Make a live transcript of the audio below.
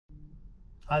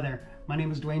Hi there, my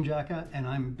name is Dwayne Jacka and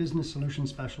I'm Business Solutions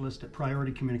Specialist at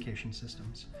Priority Communication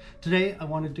Systems. Today I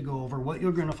wanted to go over what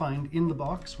you're going to find in the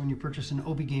box when you purchase an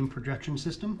Obie game projection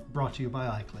system brought to you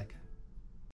by iClick.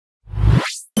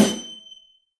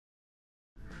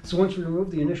 So once we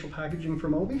remove the initial packaging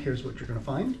from Obie, here's what you're going to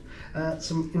find.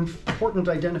 Some important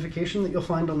identification that you'll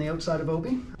find on the outside of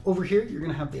Obie. Over here, you're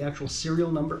going to have the actual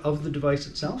serial number of the device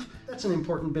itself. That's an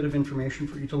important bit of information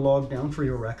for you to log down for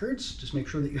your records. Just make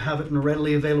sure that you have it in a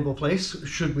readily available place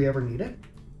should we ever need it.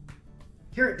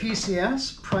 Here at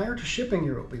PCS, prior to shipping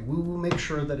your Obie, we will make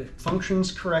sure that it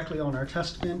functions correctly on our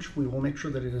test bench. We will make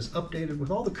sure that it is updated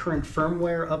with all the current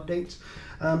firmware updates,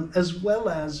 as well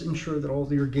as ensure that all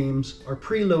of your games are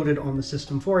preloaded on the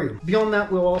system for you. Beyond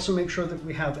that, we'll also make sure that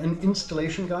we have an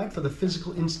installation guide for the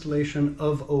physical installation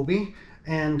of Obie,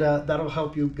 and that'll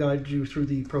help you guide you through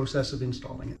the process of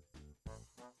installing it.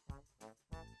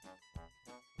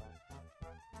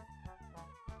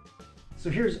 So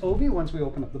here's Obie once we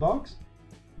open up the box.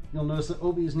 You'll notice that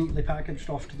Obie is neatly packaged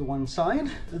off to the one side.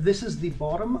 This is the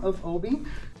bottom of Obie.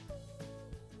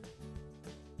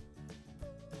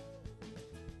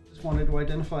 Just wanted to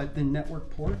identify the network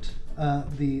port,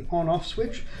 the on-off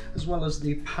switch, as well as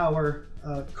the power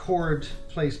cord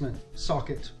placement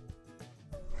socket.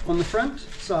 On the front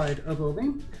side of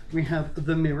Obie, we have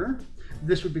the mirror.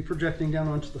 This would be projecting down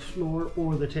onto the floor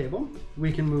or the table.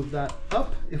 We can move that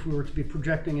up if we were to be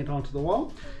projecting it onto the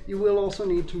wall. You will also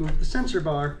need to move the sensor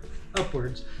bar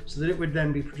upwards so that it would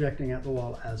then be projecting at the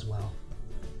wall as well.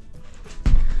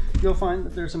 You'll find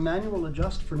that there's a manual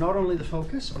adjust for not only the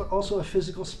focus, but also a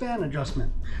physical span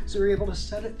adjustment. So you're able to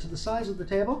set it to the size of the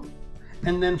table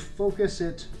and then focus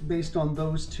it based on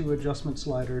those two adjustment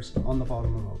sliders on the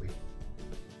bottom of Obie.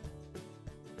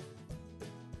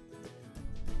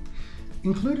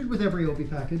 Included with every Obie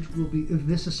package will be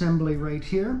this assembly right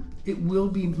here. It will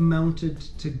be mounted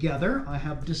together. I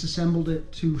have disassembled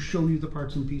it to show you the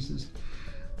parts and pieces.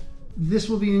 This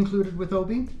will be included with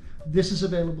Obie. This is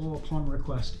available upon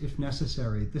request if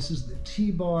necessary. This is the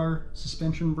T-bar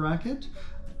suspension bracket.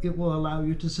 It will allow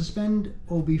you to suspend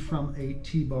Obie from a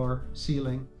T-bar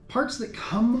ceiling. Parts that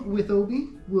come with Obie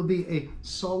will be a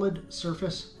solid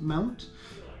surface mount.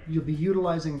 You'll be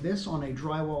utilizing this on a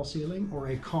drywall ceiling or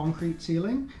a concrete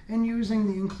ceiling and using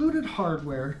the included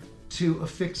hardware to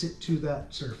affix it to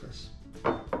that surface.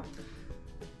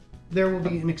 There will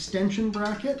be an extension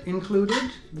bracket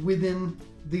included within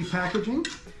the packaging,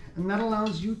 and that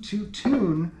allows you to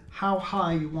tune how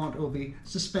high you want Obie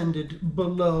suspended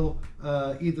below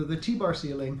either the T-bar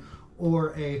ceiling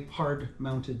or a hard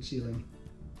mounted ceiling.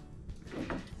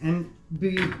 And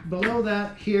below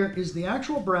that here is the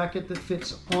actual bracket that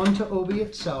fits onto Obie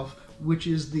itself, which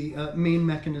is the main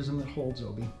mechanism that holds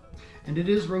Obie. And it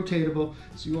is rotatable,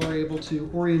 so you are able to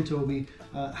orient Obie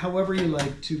however you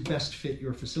like to best fit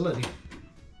your facility.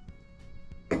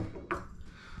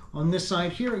 On this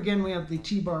side here, again, we have the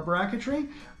T-bar bracketry.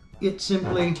 It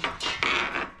simply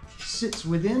sits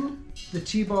within the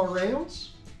T-bar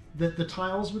rails that the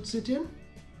tiles would sit in.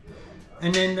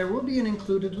 And then there will be an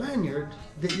included lanyard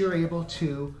that you're able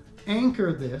to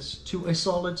anchor this to a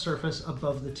solid surface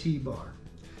above the T-bar.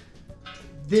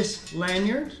 This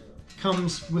lanyard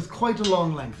comes with quite a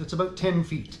long length. It's about 10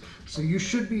 feet. So you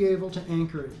should be able to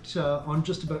anchor it on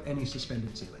just about any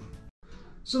suspended ceiling.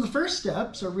 So the first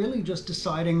steps are really just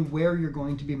deciding where you're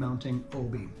going to be mounting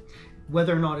Obie.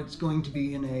 Whether or not it's going to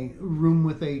be in a room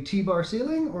with a T-bar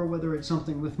ceiling or whether it's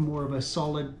something with more of a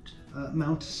solid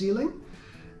mount ceiling,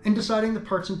 and deciding the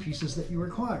parts and pieces that you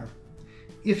require.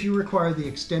 If you require the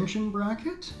extension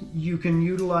bracket, you can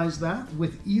utilize that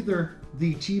with either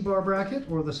the T-bar bracket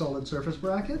or the solid surface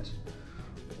bracket,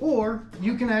 or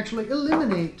you can actually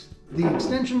eliminate the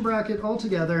extension bracket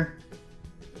altogether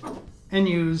and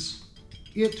use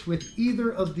it with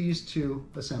either of these two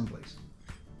assemblies.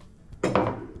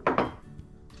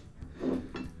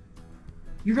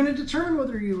 You're going to determine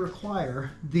whether you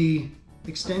require the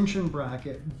extension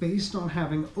bracket based on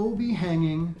having Obie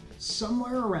hanging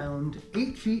somewhere around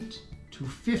 8 feet to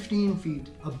 15 feet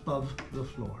above the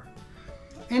floor.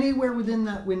 Anywhere within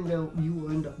that window, you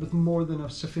will end up with more than a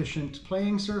sufficient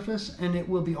playing surface, and it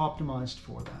will be optimized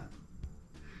for that.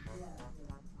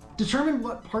 Determine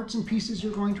what parts and pieces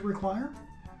you're going to require.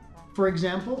 For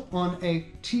example, on a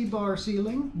T-bar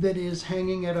ceiling that is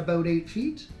hanging at about 8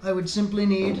 feet, I would simply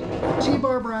need a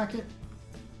T-bar bracket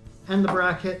and the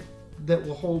bracket that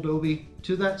will hold Obie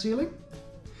to that ceiling.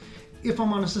 If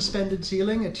I'm on a suspended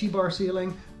ceiling, a T-bar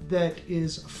ceiling that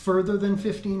is further than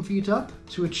 15 feet up,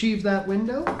 to achieve that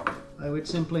window, I would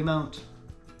simply mount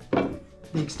the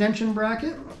extension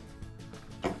bracket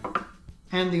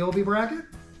and the Obie bracket.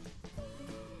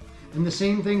 And the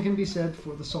same thing can be said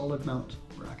for the solid mount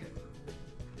bracket.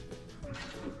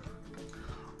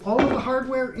 All of the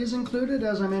hardware is included,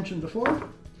 as I mentioned before,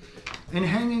 and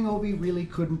hanging Obie really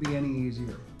couldn't be any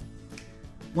easier.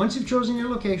 Once you've chosen your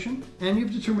location and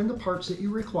you've determined the parts that you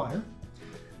require,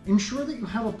 ensure that you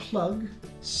have a plug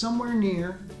somewhere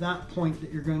near that point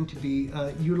that you're going to be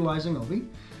utilizing Obie.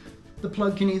 The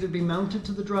plug can either be mounted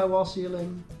to the drywall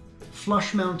ceiling,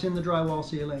 flush mount in the drywall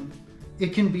ceiling.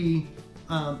 It can be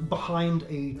behind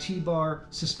a T-bar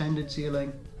suspended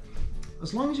ceiling,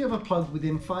 as long as you have a plug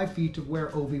within 5 feet of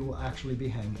where Obie will actually be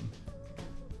hanging.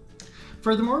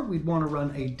 Furthermore, we'd want to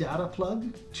run a data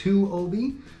plug to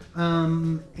Obie.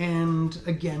 And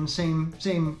again,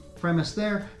 same premise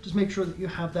there. Just make sure that you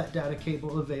have that data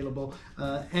cable available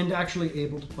and actually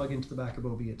able to plug into the back of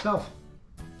Obie itself.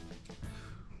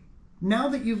 Now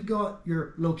that you've got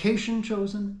your location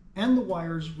chosen and the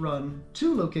wires run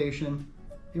to location,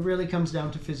 it really comes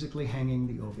down to physically hanging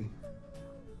the Obie.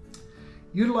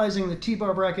 Utilizing the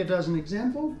T-bar bracket as an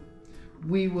example,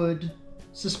 we would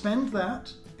suspend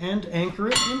that and anchor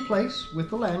it in place with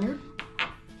the lanyard.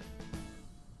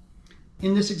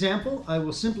 In this example, I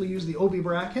will simply use the Obie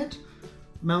bracket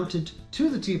mounted to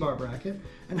the T-bar bracket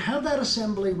and have that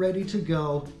assembly ready to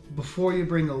go before you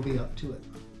bring Obie up to it.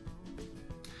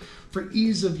 For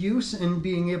ease of use and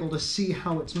being able to see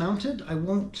how it's mounted, I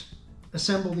won't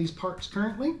assemble these parts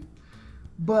currently,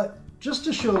 but just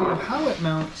to show you how it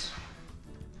mounts,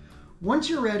 once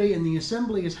you're ready and the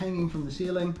assembly is hanging from the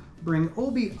ceiling, bring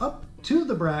Obie up to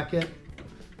the bracket,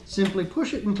 simply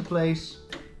push it into place,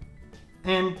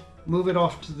 and move it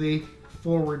off to the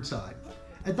forward side.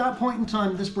 At that point in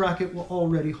time, this bracket will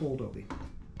already hold Obie.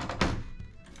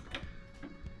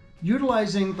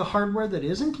 Utilizing the hardware that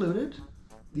is included,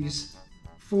 these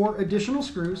 4 additional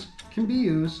screws can be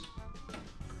used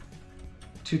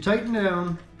to tighten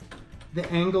down the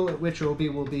angle at which Obie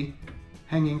will be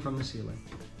hanging from the ceiling.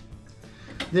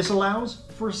 This allows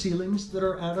for ceilings that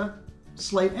are at a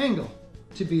slight angle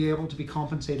to be able to be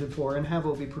compensated for and have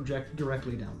Obie project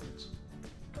directly downwards.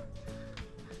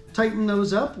 Tighten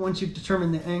those up once you've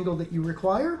determined the angle that you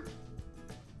require.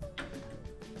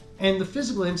 And the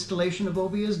physical installation of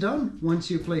Obie is done once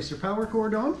you place your power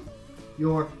cord on,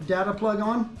 your data plug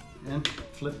on, and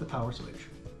flip the power switch.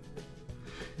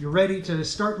 You're ready to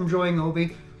start enjoying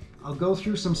Obie. I'll go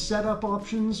through some setup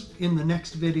options in the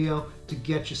next video to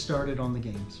get you started on the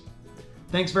games.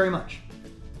 Thanks very much.